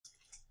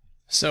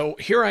So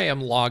here I am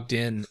logged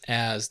in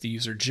as the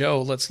user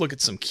Joe. Let's look at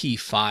some key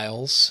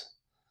files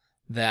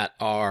that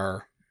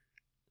are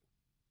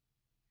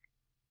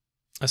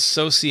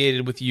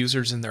associated with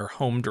users in their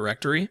home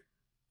directory.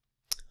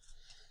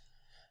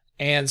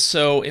 And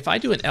so if I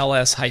do an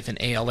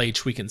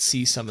ls-alh, we can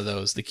see some of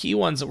those. The key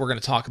ones that we're going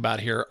to talk about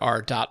here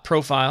are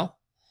 .profile,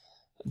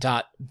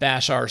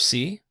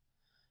 .bashrc,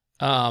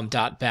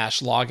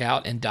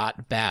 .bash-logout, and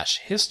 .bash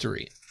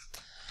history.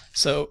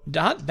 So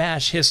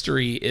 .bash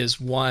history is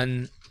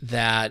one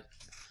that,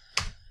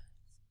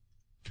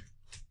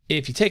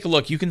 if you take a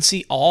look, you can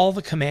see all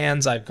the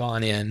commands I've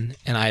gone in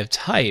and I have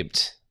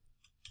typed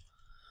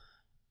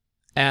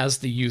as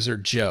the user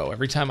Joe.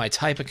 Every time I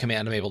type a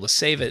command, I'm able to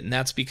save it, and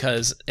that's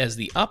because as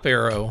the up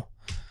arrow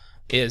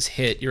is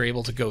hit, you're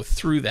able to go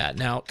through that.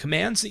 Now,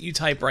 commands that you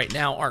type right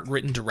now aren't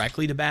written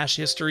directly to bash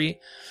history.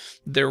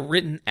 They're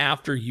written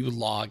after you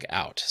log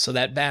out. So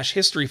that bash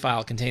history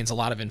file contains a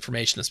lot of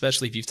information,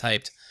 especially if you've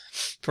typed,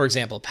 for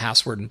example, a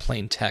password in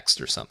plain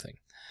text or something.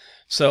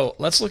 So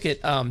let's look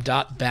at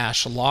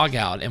 .bash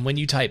logout, and when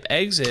you type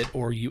exit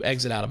or you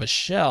exit out of a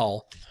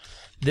shell,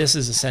 this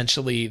is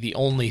essentially the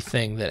only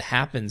thing that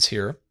happens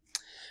here.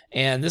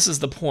 And this is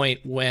the point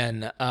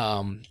when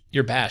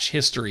your bash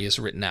history is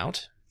written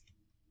out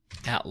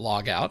at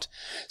logout.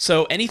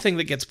 So anything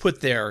that gets put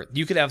there,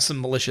 you could have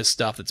some malicious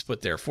stuff that's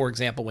put there. For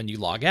example, when you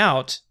log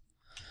out,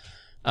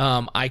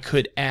 I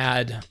could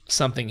add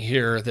something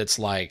here that's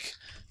like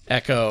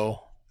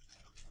echo,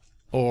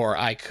 or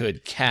I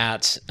could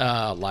cat,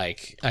 I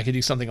could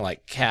do something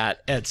like cat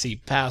Etsy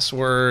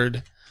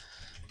password,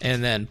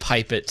 and then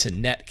pipe it to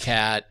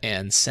netcat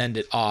and send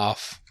it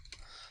off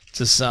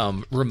to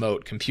some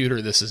remote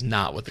computer. This is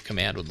not what the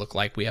command would look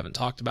like. We haven't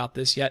talked about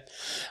this yet.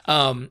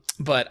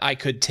 But I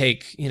could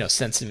take,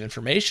 sensitive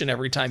information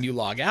every time you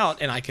log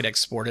out, and I could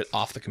export it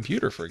off the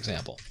computer, for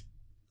example.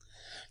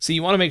 So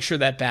you want to make sure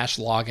that bash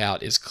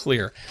logout is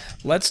clear.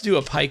 Let's do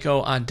a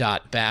pico on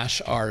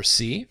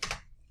 .bashrc.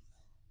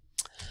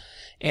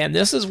 And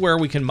this is where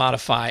we can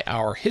modify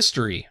our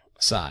history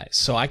size.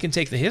 So I can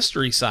take the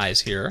history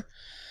size here,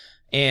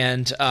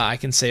 and I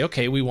can say,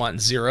 okay, we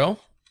want 0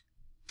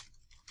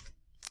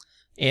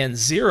 and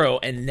 0,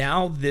 and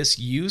now this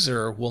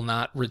user will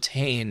not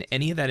retain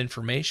any of that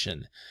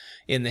information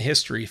in the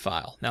history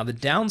file. Now the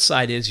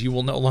downside is you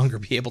will no longer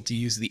be able to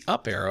use the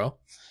up arrow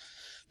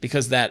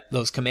because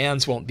those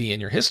commands won't be in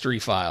your history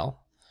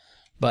file,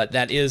 but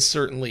that is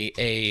certainly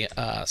a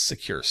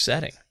secure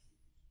setting.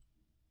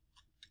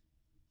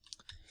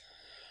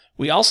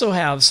 We also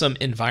have some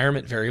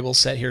environment variables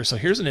set here. So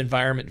here's an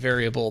environment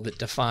variable that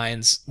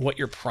defines what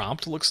your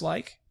prompt looks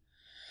like.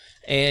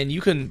 And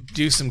you can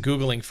do some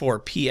Googling for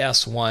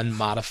PS1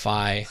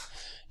 modify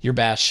your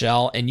bash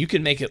shell, and you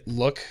can make it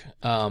look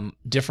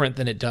different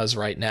than it does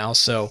right now.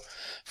 So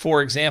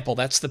for example,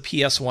 that's the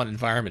PS1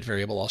 environment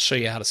variable. I'll show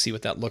you how to see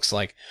what that looks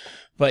like.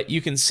 But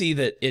you can see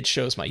that it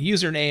shows my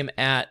username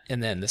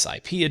and then this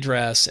IP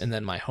address, and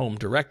then my home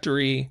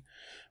directory,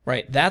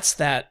 right? That's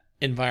that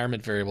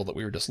environment variable that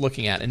we were just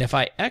looking at. And if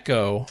I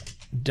echo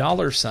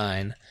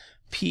 $PS1,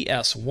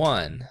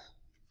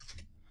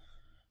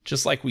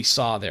 just like we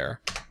saw there,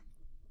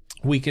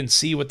 we can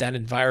see what that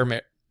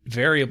environment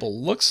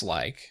variable looks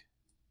like.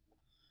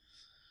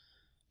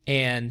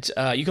 And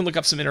you can look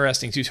up some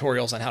interesting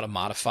tutorials on how to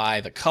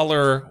modify the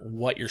color,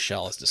 what your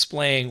shell is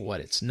displaying, what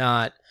it's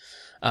not.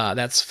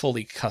 That's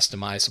fully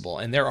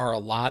customizable. And there are a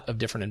lot of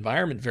different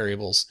environment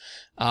variables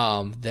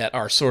that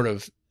are sort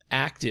of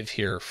active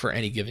here for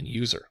any given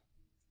user.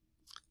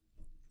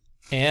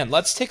 And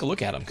let's take a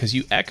look at them, because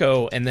you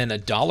echo and then a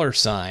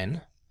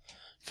 $.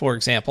 For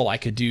example, I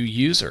could do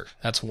user.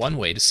 That's one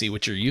way to see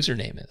what your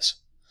username is.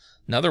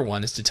 Another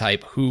one is to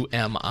type who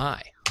am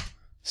I?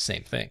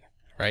 Same thing,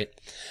 right?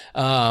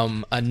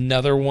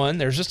 Another one,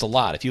 there's just a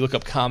lot. If you look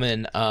up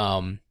common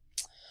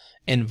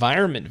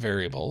environment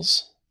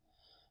variables,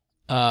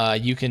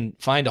 you can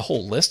find a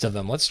whole list of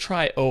them. Let's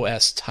try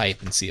OS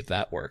type and see if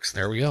that works.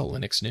 There we go,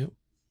 Linux new.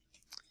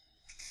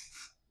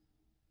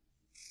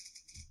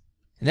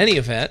 In any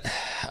event,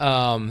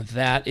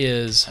 that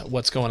is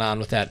what's going on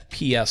with that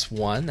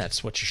PS1.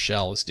 That's what your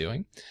shell is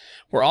doing.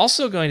 We're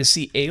also going to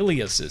see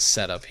aliases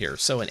set up here.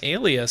 So an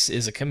alias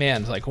is a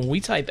command. Like when we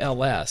type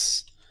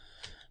ls,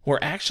 we're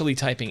actually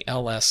typing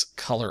ls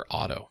color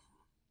auto.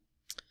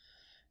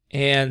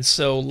 And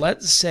so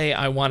let's say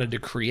I wanted to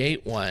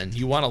create one.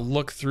 You want to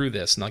look through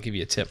this, and I'll give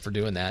you a tip for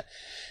doing that.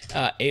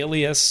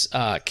 Alias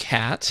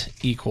cat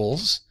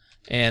equals,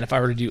 and if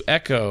I were to do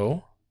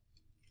echo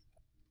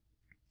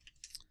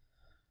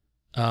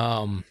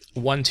 1,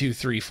 2,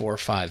 3, 4,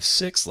 5,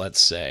 6, let's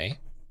say.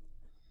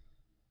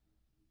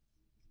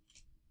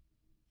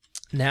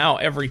 Now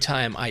every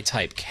time I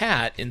type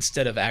cat,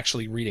 instead of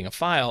actually reading a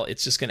file,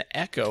 it's just going to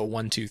echo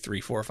 1, 2,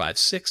 3, 4, 5,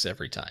 6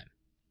 every time.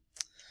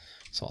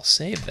 So I'll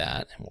save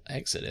that and we'll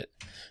exit it.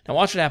 Now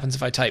watch what happens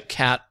if I type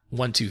cat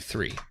 1, 2,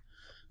 3.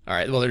 All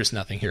right, well there's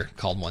nothing here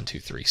called 1,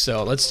 2, 3.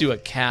 So let's do a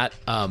cat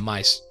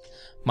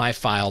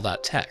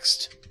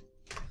myfile.txt.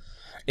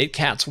 It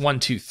cats 1,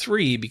 2,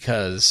 3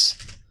 because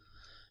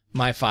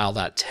my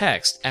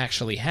file.txt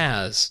actually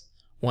has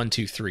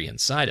 123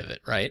 inside of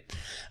it, right?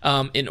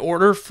 In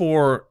order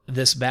for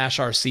this bash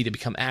rc to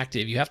become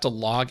active, you have to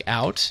log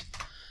out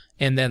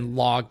and then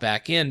log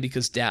back in,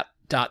 because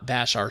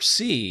 .bash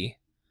rc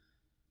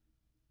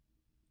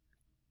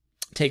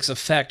takes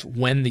effect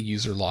when the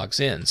user logs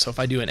in. So if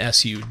I do an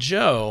su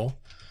joe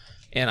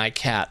and I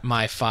cat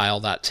my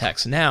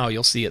file.txt now,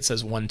 you'll see it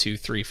says 1, 2,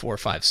 3, 4,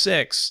 5,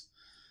 6,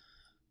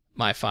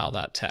 my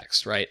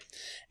file.txt, right?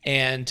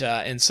 And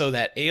so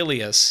that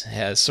alias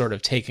has sort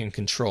of taken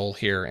control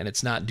here, and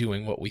it's not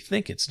doing what we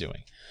think it's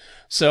doing.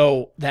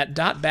 So that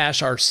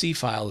 .bash rc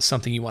file is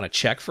something you want to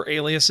check for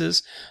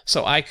aliases.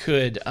 So I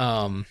could,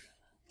 well,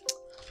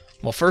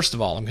 first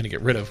of all, I'm going to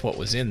get rid of what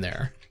was in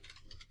there.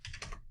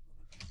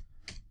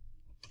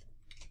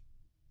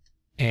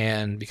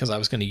 And because I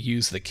was going to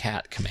use the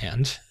cat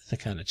command to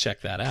kind of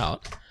check that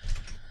out.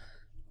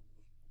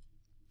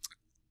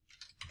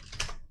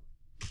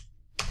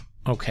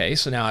 Okay,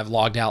 so now I've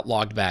logged out,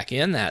 logged back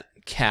in. That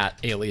cat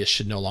alias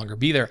should no longer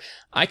be there.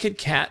 I could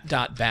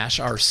cat.bash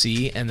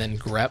rc and then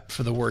grep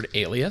for the word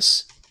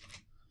alias.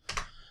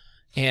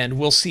 And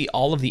we'll see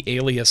all of the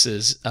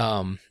aliases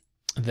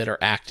that are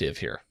active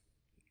here.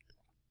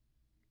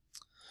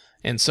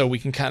 And so we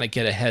can kind of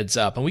get a heads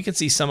up. And we can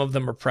see some of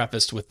them are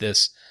prefaced with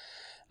this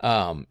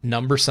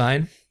number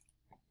sign.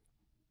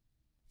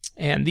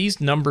 And these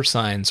number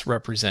signs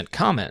represent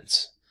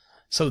comments.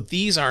 So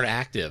these aren't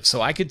active.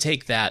 So I could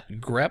take that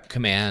grep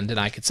command and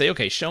I could say,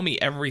 okay, show me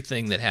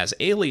everything that has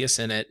alias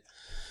in it,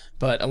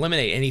 but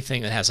eliminate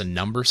anything that has a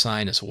number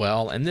sign as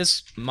well. And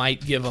this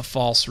might give a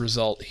false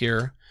result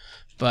here,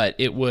 but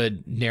it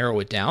would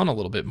narrow it down a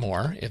little bit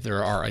more if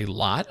there are a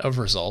lot of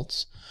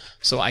results.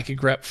 So I could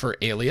grep for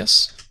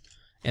alias,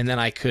 and then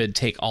I could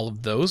take all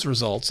of those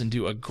results and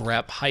do a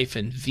grep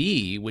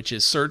 -v, which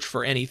is search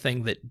for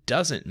anything that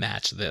doesn't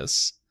match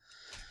this.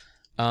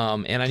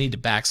 And I need to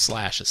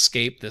 /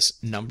 escape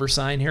this number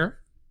sign here.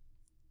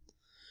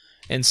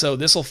 And so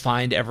this will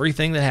find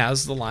everything that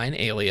has the line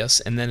alias,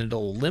 and then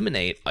it'll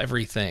eliminate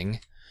everything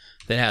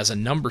that has a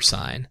number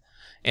sign.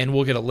 And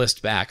we'll get a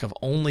list back of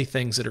only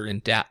things that are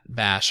in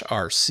 .bash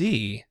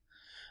rc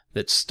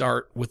that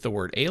start with the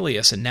word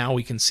alias. And now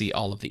we can see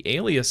all of the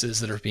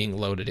aliases that are being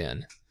loaded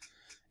in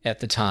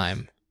at the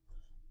time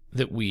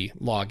that we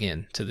log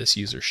in to this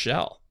user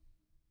shell.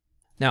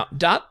 Now,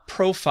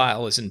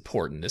 .profile is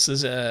important. This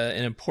is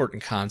an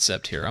important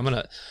concept here. I'm going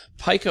to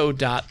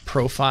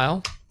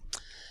pico.profile,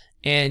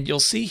 and you'll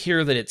see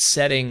here that it's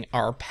setting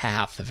our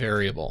path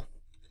variable.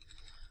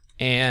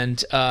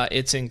 And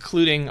it's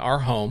including our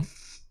home,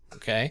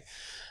 okay?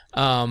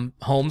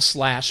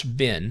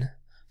 Home/bin.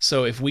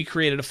 So if we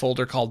created a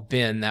folder called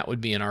bin, that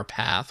would be in our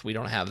path. We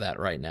don't have that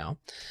right now.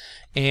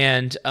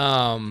 And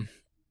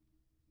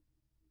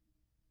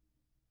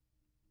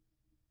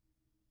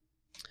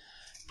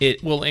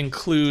it will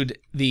include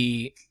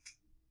the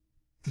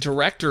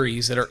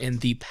directories that are in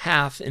the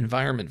path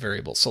environment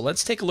variable. So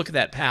let's take a look at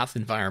that path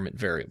environment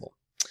variable.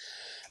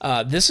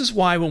 This is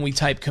why when we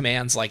type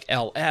commands like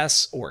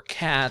ls or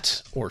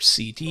cat or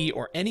cd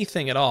or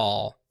anything at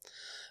all,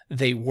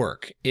 they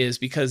work, is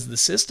because the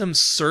system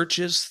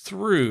searches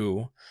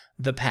through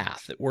the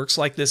path. It works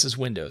like this as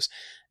Windows,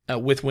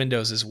 with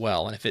Windows as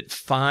well. And if it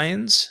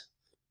finds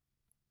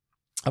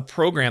a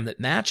program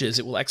that matches,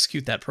 it will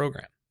execute that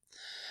program.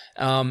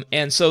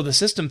 And so the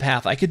system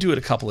path, I could do it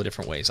a couple of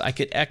different ways. I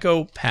could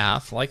echo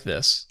path like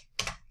this,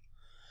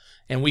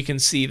 and we can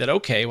see that,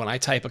 okay, when I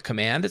type a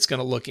command, it's going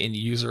to look in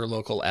user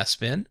local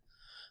sbin,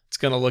 it's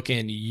going to look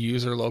in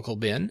user local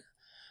bin,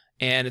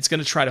 and it's going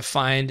to try to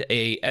find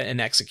an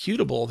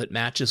executable that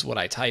matches what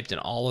I typed in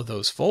all of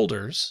those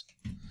folders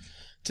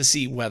to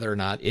see whether or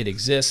not it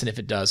exists, and if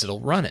it does, it'll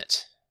run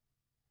it.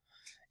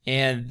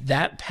 And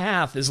that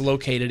path is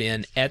located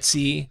in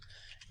etc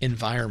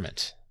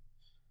environment.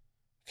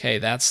 Okay,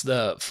 that's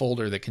the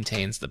folder that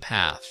contains the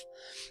path.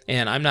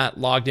 And I'm not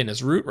logged in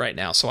as root right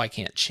now, so I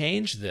can't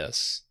change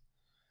this.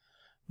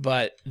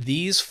 But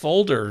these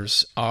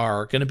folders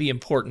are going to be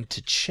important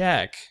to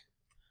check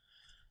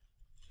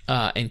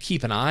and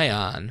keep an eye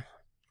on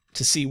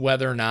to see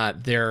whether or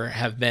not there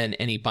have been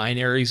any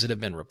binaries that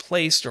have been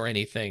replaced or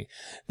anything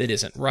that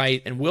isn't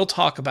right. And we'll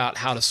talk about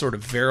how to sort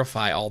of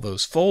verify all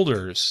those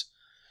folders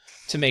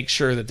to make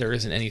sure that there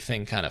isn't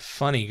anything kind of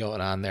funny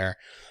going on there.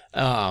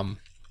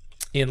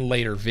 In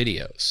later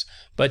videos.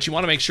 But you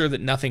want to make sure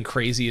that nothing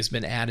crazy has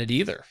been added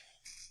either.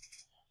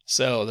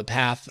 So the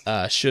path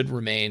should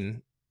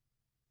remain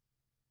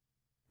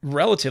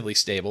relatively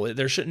stable.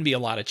 There shouldn't be a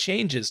lot of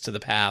changes to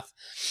the path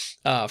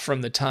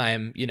from the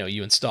time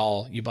you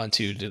install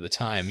Ubuntu to the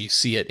time you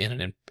see it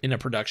in a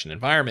production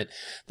environment.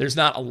 There's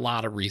not a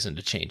lot of reason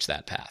to change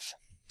that path.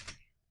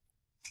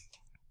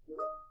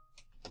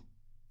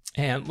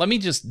 And let me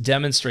just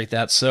demonstrate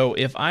that. So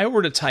if I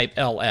were to type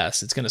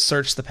ls, it's going to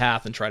search the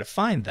path and try to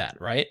find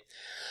that, right?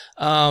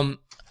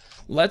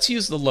 Let's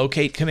use the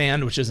locate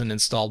command, which isn't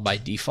installed by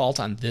default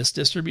on this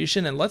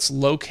distribution, and let's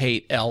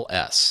locate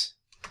ls.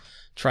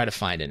 Try to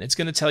find it. It's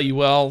going to tell you,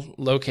 well,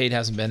 locate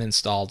hasn't been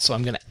installed, so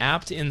I'm going to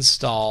apt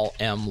install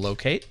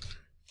mlocate.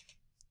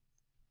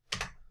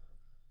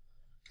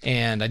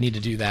 And I need to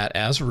do that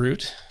as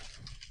root.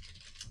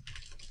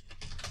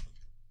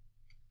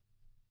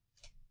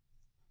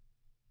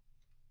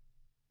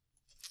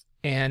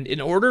 And in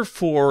order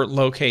for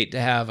locate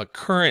to have a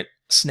current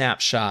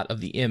snapshot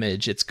of the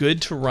image, it's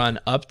good to run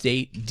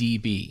update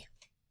db.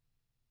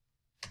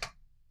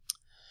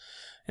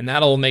 And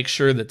that'll make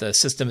sure that the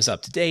system is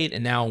up to date.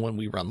 And now when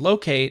we run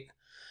locate,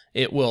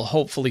 it will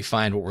hopefully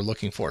find what we're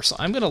looking for. So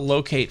I'm going to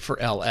locate for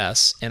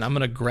ls, and I'm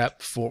going to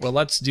grep for, well,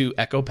 let's do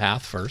echo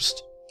path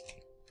first.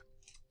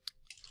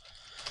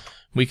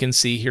 We can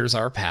see here's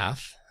our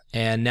path.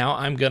 And now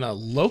I'm going to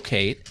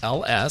locate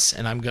ls,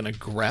 and I'm going to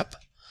grep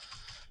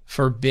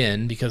for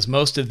bin, because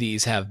most of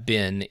these have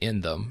bin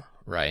in them,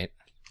 right?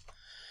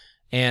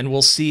 And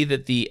we'll see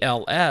that the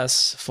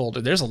ls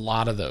folder, there's a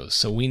lot of those,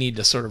 so we need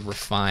to sort of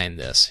refine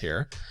this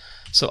here.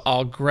 So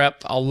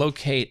I'll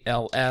locate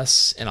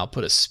ls, and I'll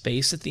put a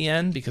space at the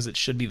end because it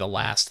should be the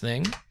last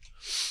thing.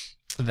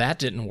 That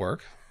didn't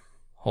work.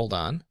 Hold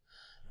on.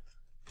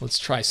 Let's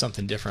try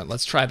something different.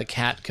 Let's try the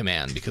cat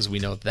command because we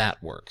know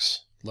that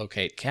works.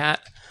 Locate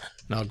cat,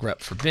 and I'll grep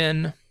for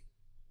bin.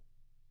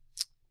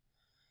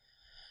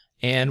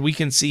 And we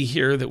can see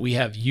here that we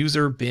have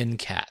user bin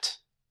cat.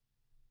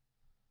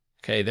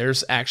 Okay,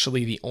 there's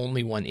actually the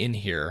only one in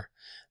here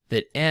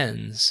that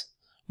ends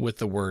with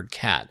the word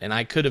cat. And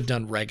I could have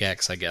done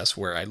regex, I guess,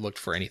 where I looked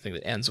for anything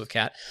that ends with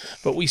cat.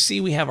 But we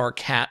see we have our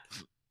cat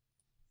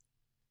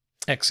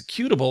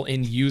executable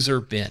in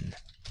user bin.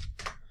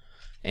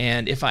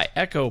 And if I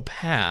echo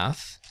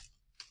path,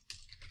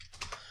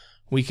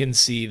 we can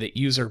see that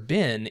user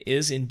bin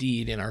is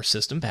indeed in our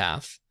system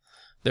path.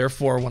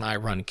 Therefore, when I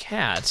run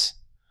cat,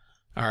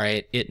 all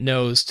right, it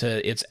knows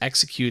it's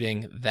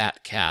executing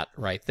that cat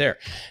right there.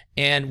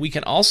 And we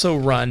can also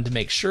run, to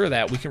make sure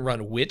that, we can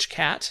run which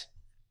cat.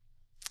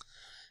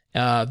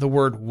 The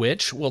word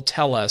which will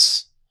tell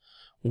us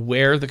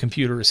where the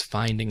computer is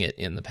finding it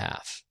in the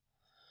path.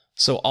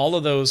 So all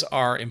of those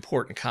are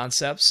important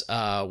concepts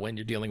when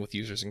you're dealing with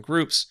users and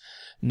groups,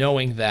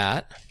 knowing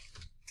that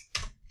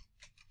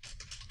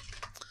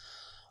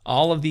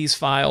all of these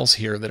files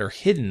here that are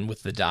hidden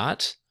with the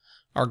dot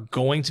are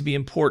going to be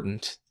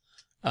important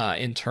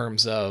in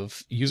terms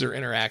of user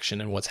interaction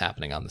and what's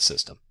happening on the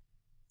system.